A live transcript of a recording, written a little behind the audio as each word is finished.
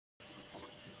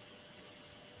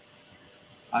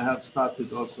I have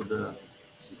started also the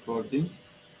recording.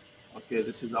 Okay,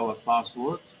 this is our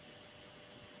password.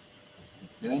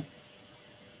 Okay.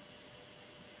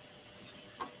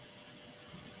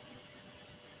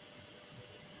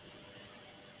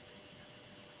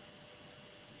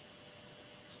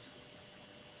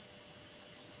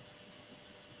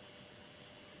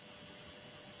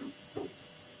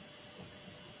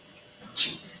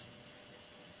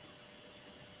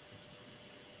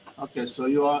 Okay, so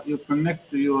you connect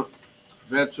to your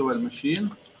virtual machine.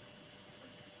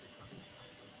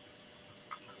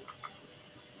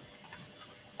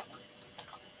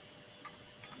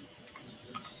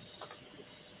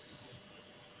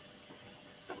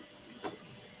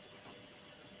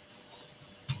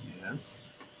 Yes.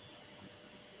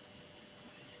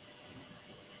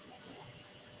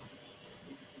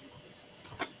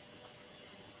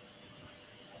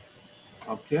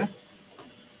 Okay.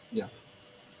 Yeah.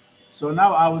 So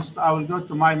now I will go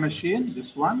to my machine.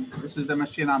 This one. This is the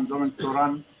machine I'm going to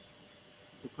run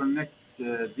to connect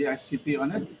DHCP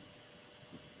on it.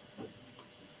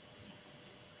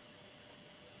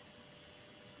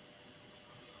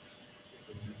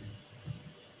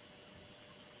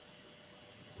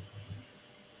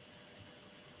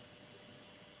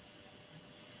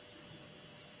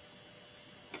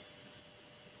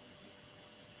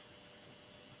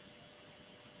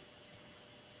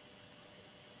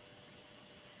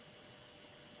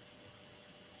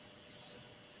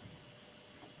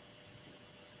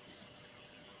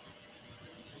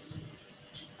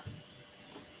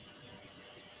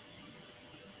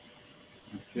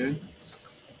 Okay.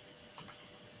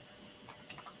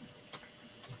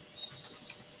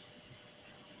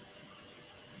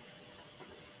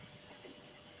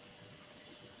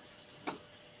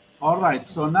 All right.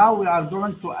 So now we are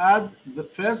going to add the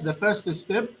first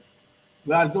step.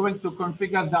 We are going to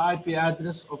configure the IP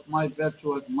address of my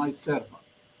server.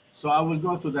 So I will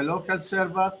go to the local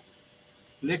server,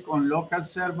 click on local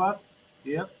server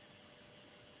here.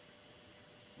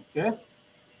 Okay.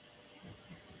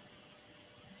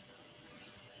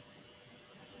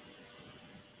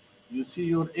 You see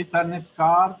your Ethernet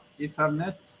card,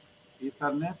 Ethernet.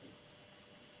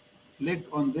 Click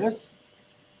on this.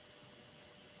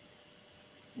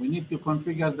 We need to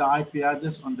configure the IP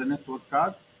address on the network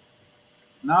card.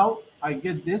 Now I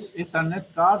get this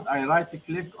Ethernet card, I right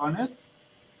click on it,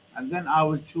 and then I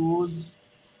will choose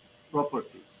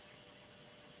properties.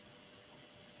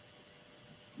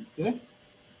 Okay.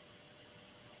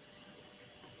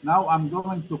 Now I'm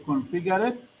going to configure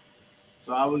it.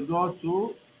 So I will go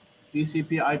to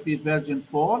TCP IP version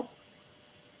 4.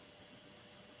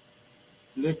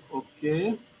 Click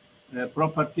OK.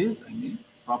 Properties,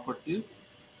 properties.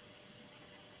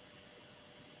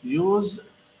 Use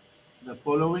the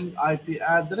following IP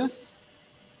address,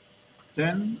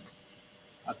 10,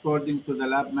 according to the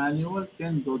lab manual,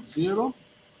 10.0.x.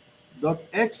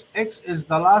 X is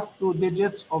the last 2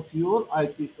 digits of your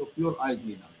IP, of your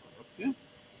ID number, okay?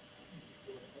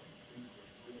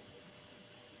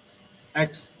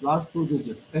 X, last 2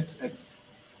 digits, XX.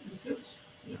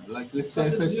 Yeah, like let's say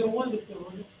if it's,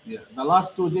 yeah, the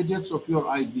last 2 digits of your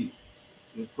ID,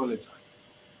 your college ID.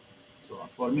 So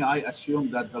for me, I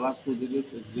assume that the last 2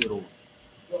 digits is 0.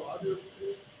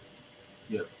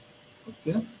 Yeah,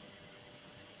 okay.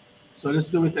 So let's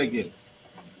do it again.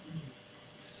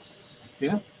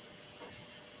 Okay.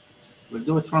 We'll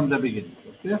do it from the beginning,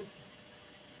 okay?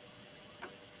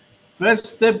 First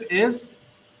step is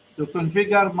to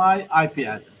configure my IP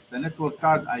address, the network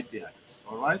card IP address,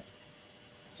 all right?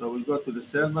 So we'll go to the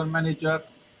server manager.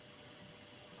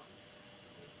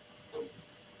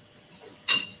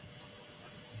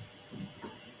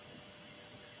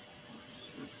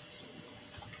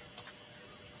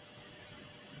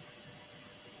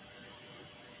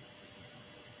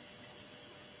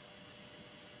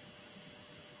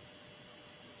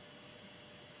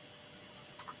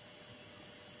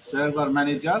 Server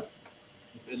manager,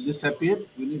 if it disappeared,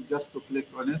 you need just to click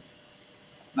on it.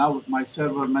 Now my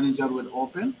server manager will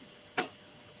open.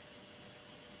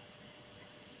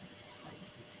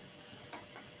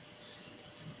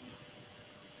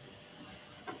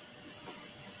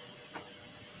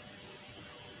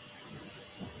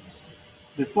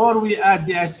 Before we add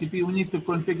the DHCP, we need to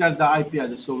configure the IP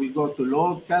address. So we go to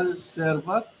local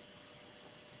server,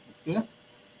 okay?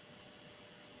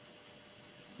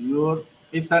 Your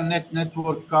Ethernet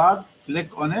network card, click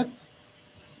on it.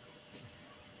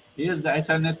 Here's the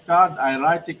Ethernet card, I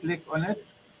right click on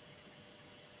it,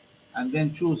 and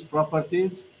then choose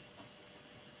properties.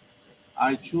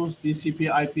 I choose TCP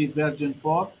IP version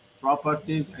 4,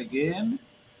 properties again,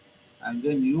 and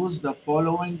then use the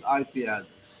following IP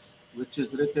address. which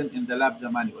is written in the lab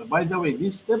manual. By the way,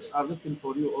 these steps are written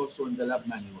for you also in the lab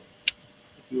manual.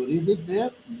 If you read it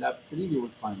there in lab 3, you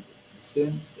will find it, the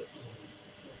same steps.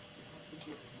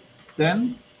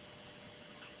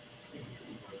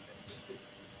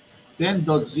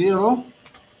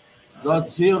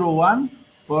 10.0.01,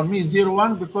 for me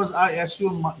 01 because I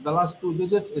assume the last two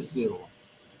digits is 0.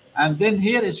 And then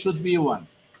here it should be 1.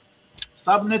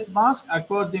 Subnet mask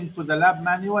according to the lab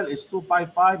manual is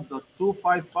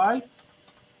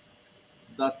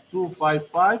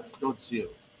 255.255.255.0.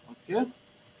 Okay.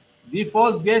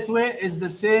 Default gateway is the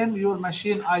same your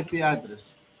machine IP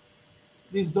address.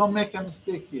 Please don't make a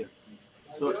mistake here.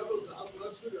 So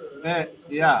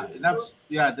yeah,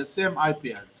 the same IP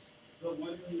address.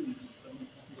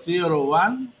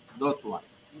 01.1.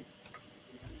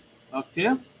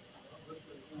 Okay.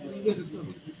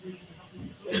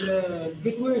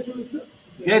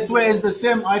 Gateway is the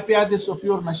same IP address of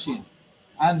your machine,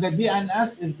 and the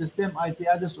DNS is the same IP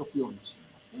address of your machine.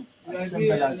 Okay? As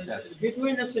simple as that.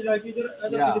 Gateway نفس ال IP address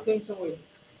اللي سويته.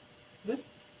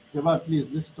 Shabab, please,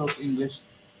 let's talk English.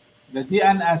 The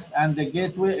DNS and the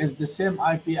gateway is the same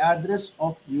IP address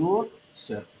of your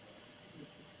server.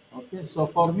 Okay, so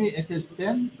for me it is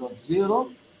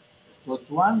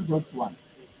 10.0.1.1.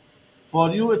 For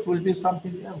you it will be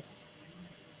something else.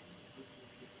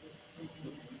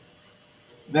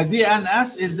 The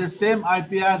DNS is the same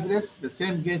IP address, the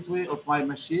same gateway of my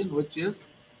machine, which is,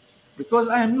 because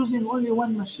I am using only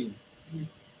one machine,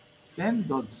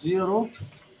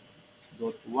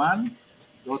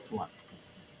 10.0.1.1.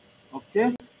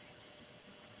 Okay?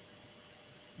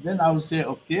 Then I will say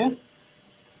OK.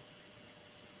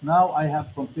 Now I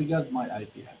have configured my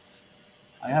IP address.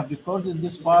 I have recorded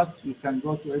this part. You can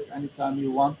go to it anytime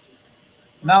you want.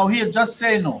 Now here, just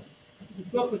say no.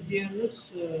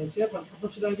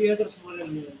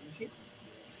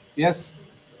 Yes.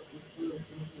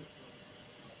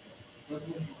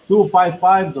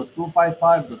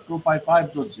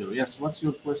 255.255.255.0. Yes, what's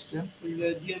your question? The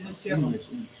DNS server. English,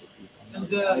 please. And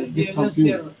the DNS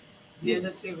server.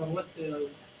 DNS server, what?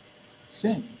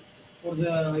 Same. For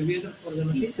the IP address for the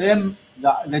machine? Same.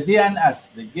 The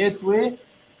DNS, the gateway,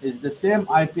 is the same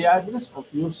IP address of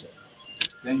your server.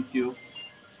 Thank you.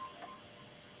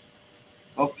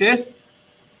 Okay.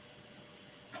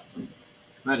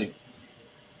 Very good.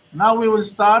 Now we will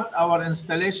start our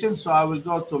installation. So I will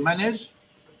go to Manage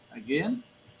again,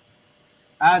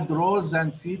 add roles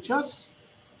and features.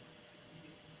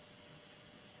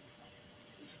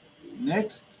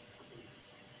 Next.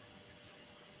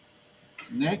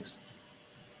 Next.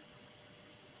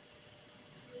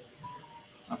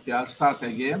 Okay, I'll start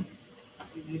again.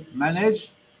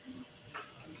 Manage.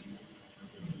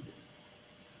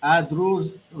 Add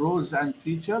rules and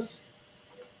features.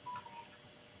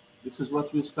 This is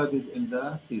what we studied in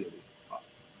the theory.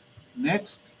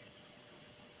 Next.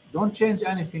 Don't change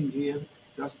anything here,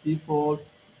 just default.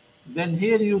 Then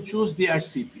here you choose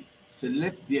DHCP.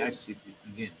 Select DHCP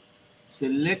again.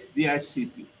 Select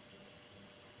DHCP.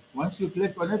 Once you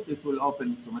click on it, it will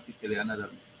open automatically another.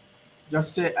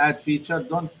 Just say add feature.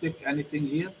 Don't tick anything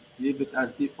here. Leave it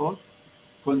as default.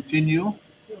 Continue.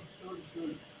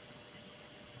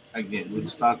 Again, we'll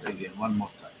start again one more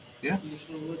time. Okay.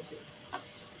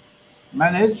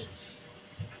 Manage.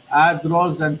 Add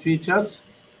roles and features.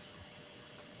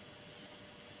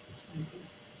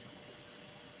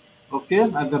 Okay,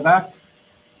 at the back.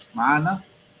 معانا.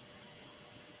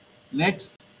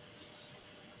 Next.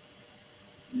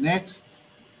 Next.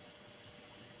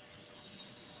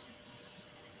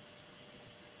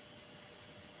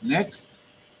 Next.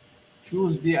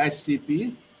 Choose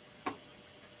DHCP.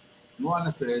 No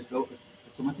unnecessary, it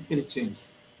automatically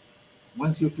changes.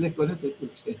 Once you click on it, it will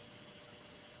change.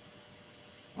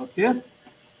 Okay.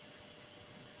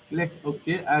 Click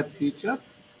OK, add feature.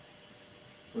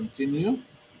 Continue.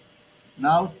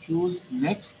 Now choose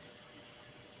next.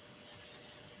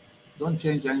 Don't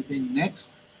change anything.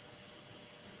 Next.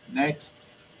 Next.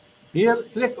 Here,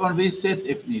 click on reset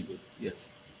if needed.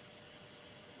 Yes.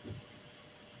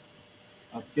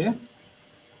 Okay.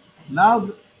 Now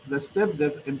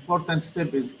the important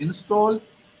step is install. It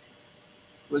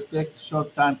will take a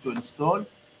short time to install.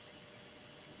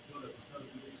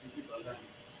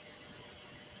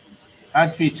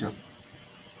 Add feature.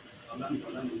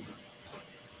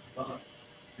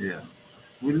 Yeah.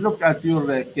 We'll look at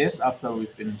your case after we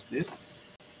finish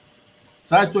this.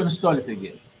 Try to install it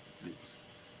again, please.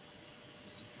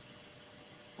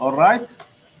 All right?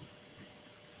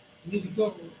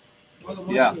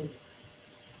 Yeah.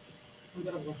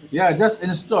 Yeah, just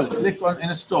install. Click on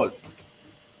install.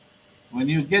 When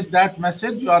you get that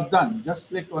message, you are done. Just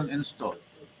click on install.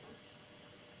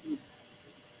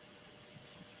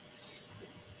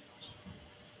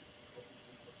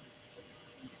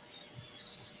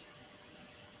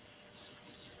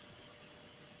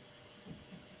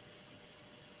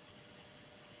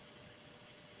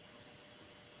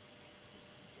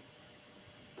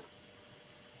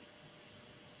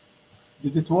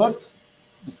 Did it work?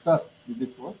 Start. Did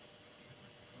it work?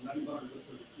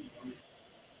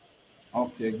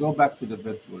 Okay, go back to the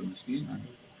virtual machine, and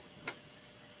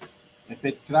if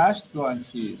it crashed, go and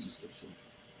see Mr. Shulman.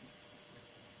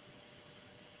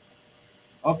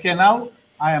 Okay, now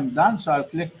I am done, so I'll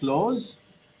click close.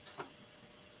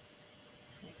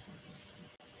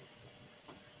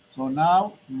 So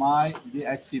now my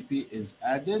DHCP is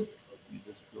added. Let me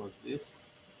just close this.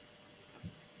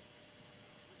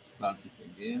 Start it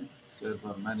again.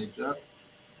 Server manager.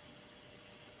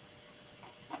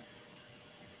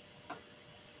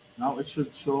 Now it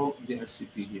should show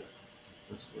DHCP here.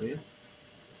 Just wait.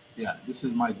 Yeah, this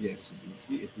is my DHCP. You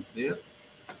see, it is there.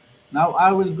 Now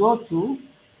I will go to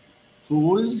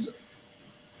Tools,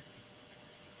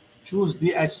 choose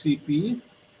DHCP.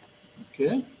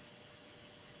 Okay.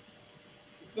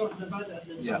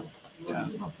 Yeah, yeah,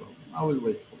 no problem. I will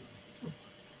wait for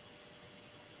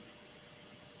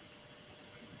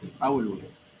you. I will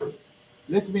wait.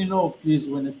 Let me know, please,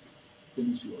 when it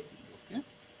finishes loading. Okay.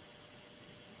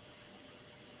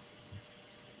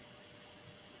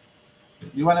 Do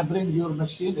you want to bring your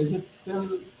machine? Is it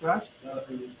still crashed?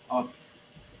 Okay.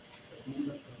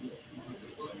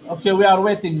 Okay, we are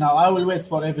waiting now. I will wait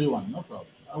for everyone. No problem.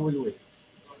 I will wait.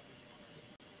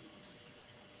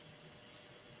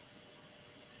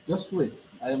 Just wait.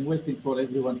 I am waiting for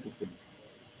everyone to finish.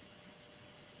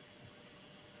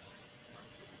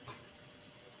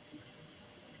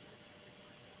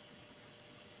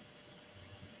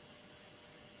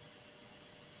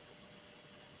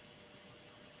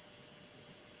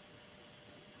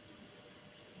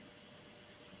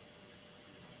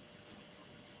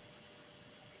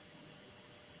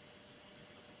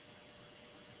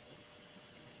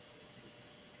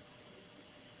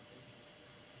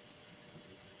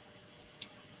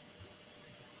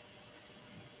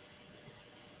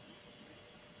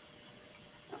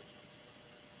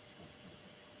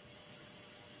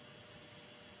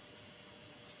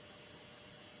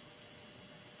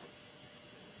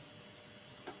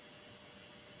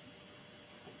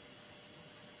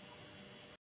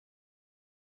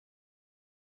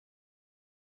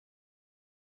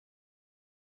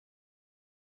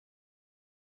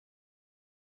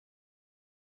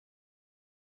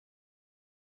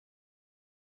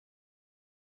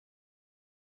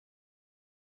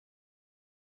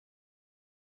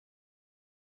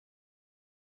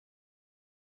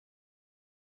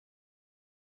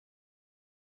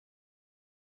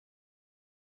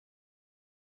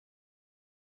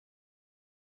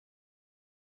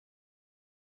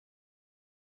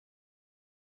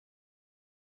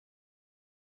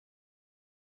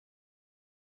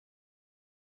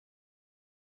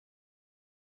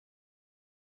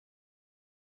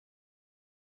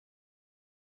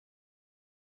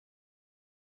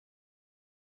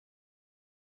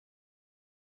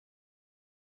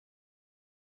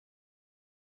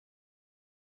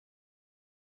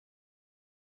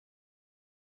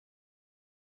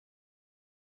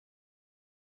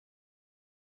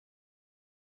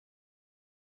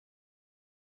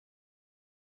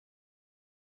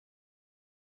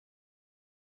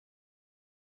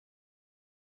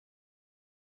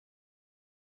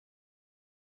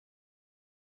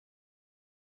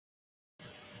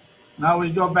 Now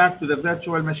we go back to the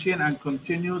virtual machine and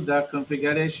continue the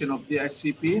configuration of the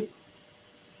DHCP.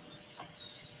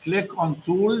 Click on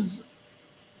Tools.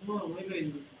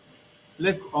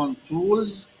 Click on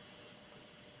Tools.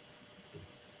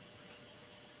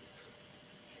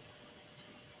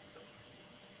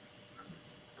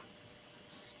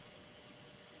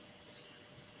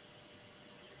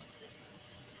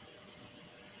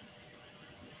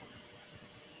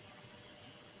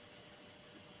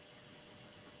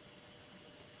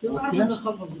 Okay.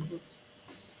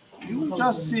 You will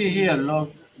just see here,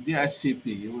 look, DHCP.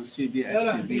 You will see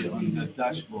DHCP on the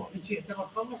dashboard.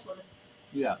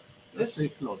 Yeah, let's say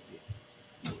close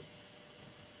here.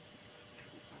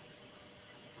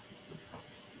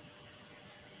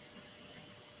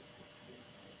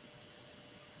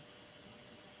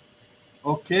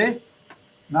 Okay,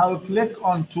 now click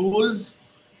on Tools,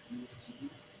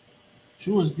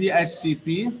 choose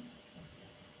DHCP.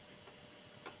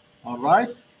 All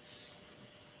right.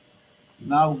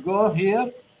 Now go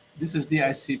here. This is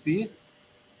DHCP.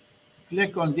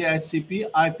 Click on DHCP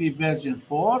IP version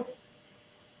 4.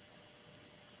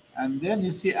 And then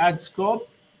you see Add Scope.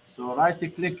 So right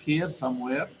click here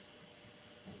somewhere.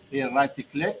 Here, right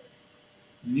click.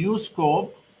 New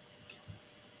Scope.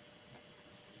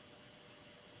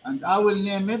 And I will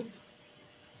name it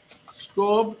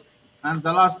Scope and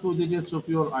the last 2 digits of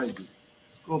your ID.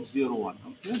 Scope 01.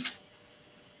 Okay.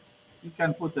 You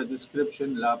can put a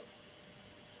description lab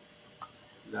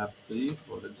Lab3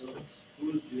 for instance.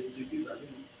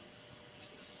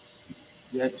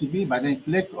 DHCP, but then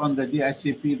click on the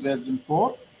DHCP version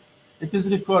 4. It is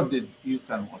recorded, you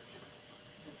can watch it.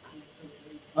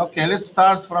 Okay, let's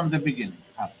start from the beginning.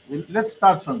 Let's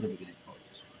start from the beginning.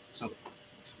 So,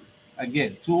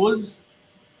 again, tools,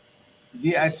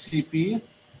 DHCP.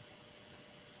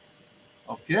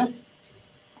 Okay.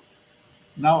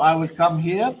 Now I will come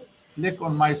here, click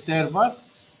on my server.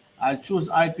 I'll choose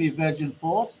IP version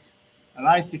 4,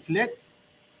 right click,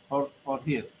 or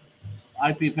here,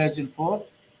 IP version 4,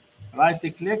 right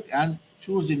click and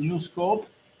choose a new scope.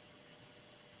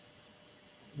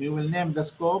 We will name the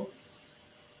scope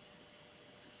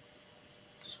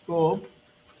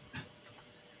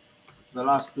the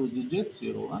last two digits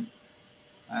 01,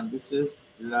 and this is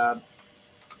lab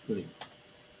 3.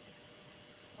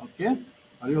 Okay,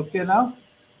 are you okay now?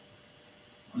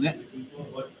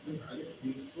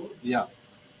 Yeah,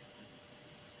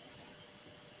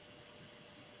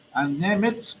 and name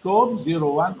it scope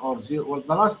 01 or 0, well,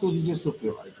 the last two digits of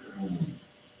your IP.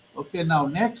 Okay, now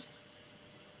next,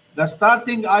 the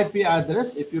starting IP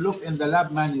address. If you look in the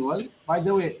lab manual, by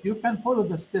the way, you can follow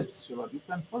the steps, Shabab. You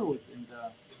can follow it in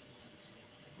the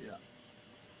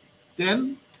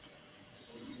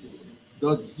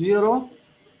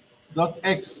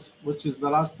 10.0.x, which is the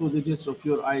last two digits of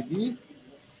your ID,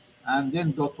 and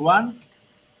then .1.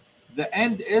 The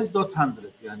end is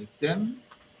 .100, yani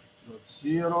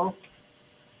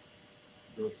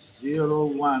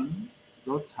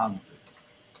 10.0.01.100.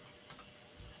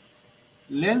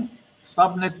 Length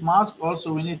subnet mask,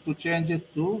 also we need to change it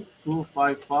to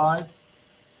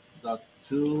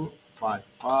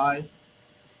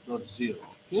 255.255.0.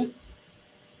 Okay,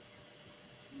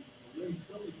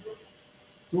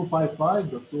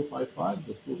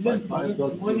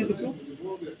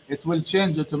 255.255.255.0. It will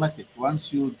change automatic.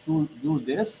 Once you do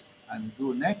this and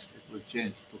do next, it will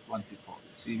change to 24.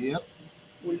 You see here?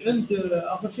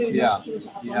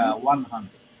 Yeah, 100.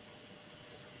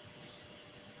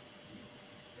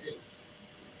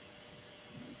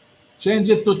 Change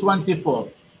it to 24.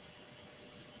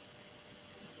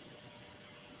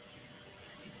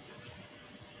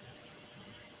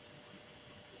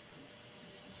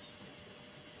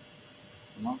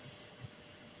 No.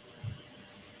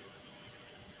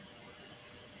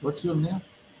 What's your name?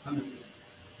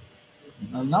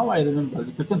 Now I remember.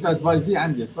 أنت كنت advisee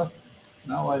عندي صح?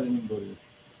 Now I remember you.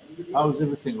 How's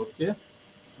everything? Okay?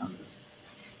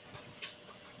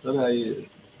 Sorry.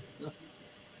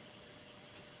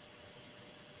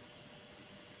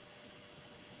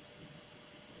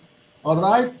 All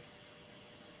right.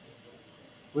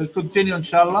 We'll continue,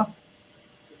 inshallah.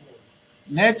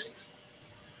 Next.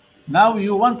 Now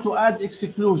you want to add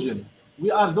exclusion. We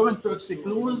are going to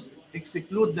exclude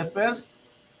the first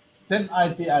 10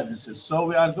 IP addresses. So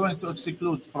we are going to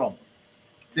exclude from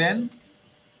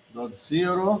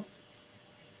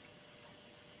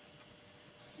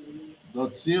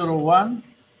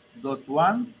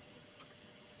 10.0.01.1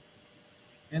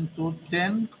 into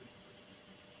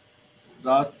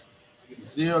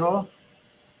 10.0.01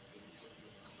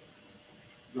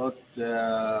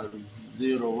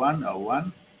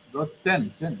 or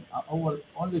 1.10.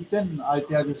 Only 10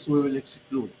 IP addresses we will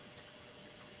exclude.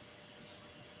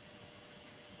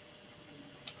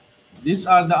 These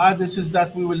are the addresses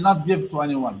that we will not give to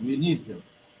anyone. We need them.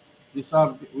 These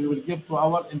are we will give to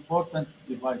our important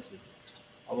devices,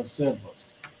 our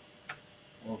servers,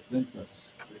 our printers.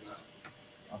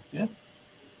 Okay.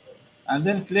 And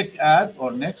then click add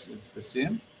or next. It's the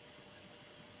same.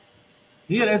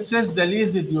 Here it says the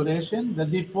lease duration. The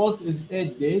default is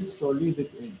 8 days, so leave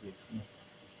it 8 days.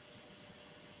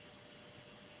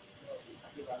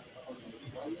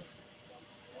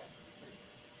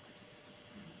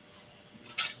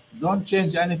 Don't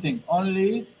change anything.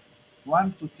 Only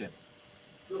 1 to 10.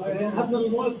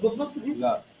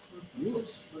 لا.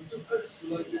 Yours.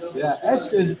 Yeah,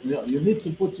 X is, you need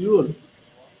to put yours.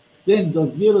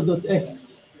 10.0.x.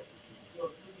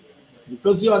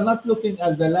 Because you are not looking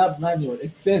at the lab manual.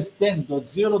 It says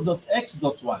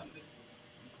 10.0.x.1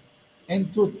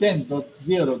 into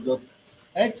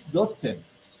 10.0.x.10.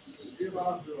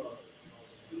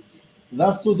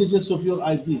 Last two digits of your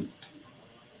ID.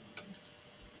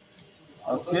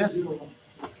 Okay.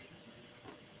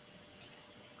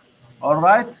 All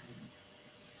right.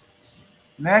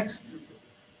 Next.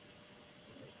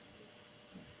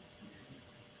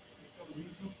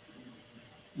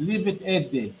 Leave it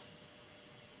 8 days.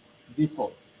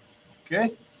 Default.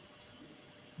 Okay.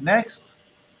 Next.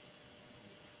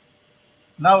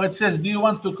 Now it says, do you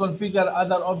want to configure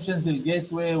other options in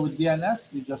gateway with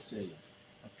DNS? You just say yes.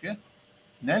 Okay.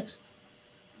 Next.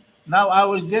 Now I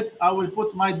will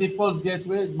put my default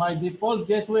gateway. My default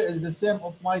gateway is the same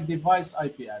of my device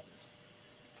IP address,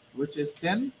 which is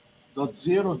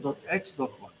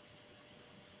 10.0.x.1.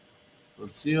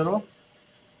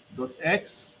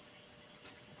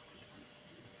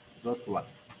 0.x.1.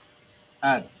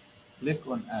 Add. Click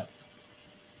on add.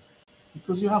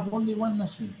 Because you have only one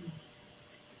machine.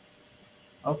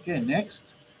 Okay,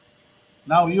 next.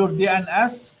 Now your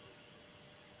DNS,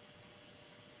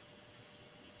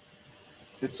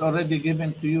 it's already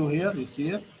given to you here. You see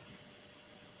it?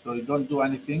 So you don't do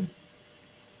anything.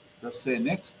 Just say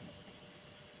next.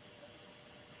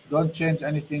 Don't change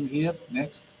anything here.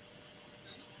 Next.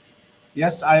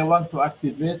 Yes, I want to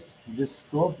activate this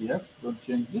scope. Yes, don't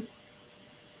change it.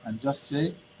 And just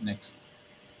say next.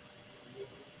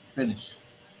 Finish.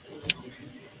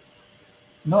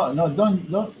 No, no,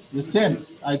 don't. The same.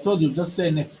 I told you, just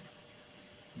say next.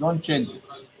 Don't change it.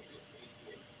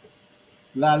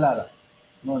 La, la, la.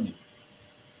 No need.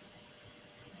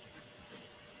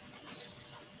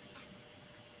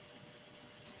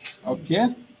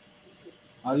 Okay.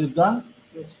 Are you done?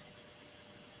 Yes.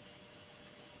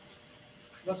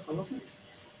 بس خلصنا.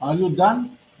 Are you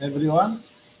done, everyone?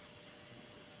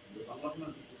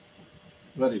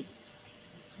 Very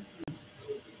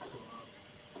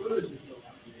good.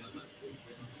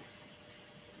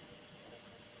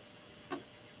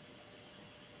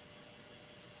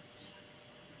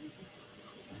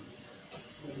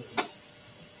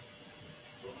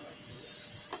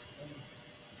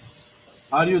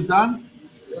 Are you done?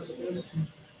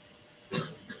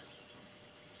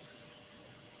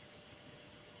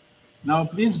 Now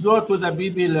please go to the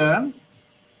BB Learn.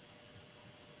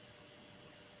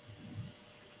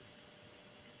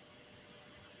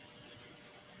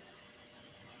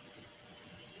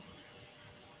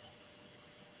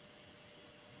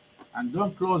 And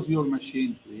don't close your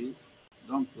machine, please.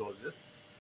 Don't close it.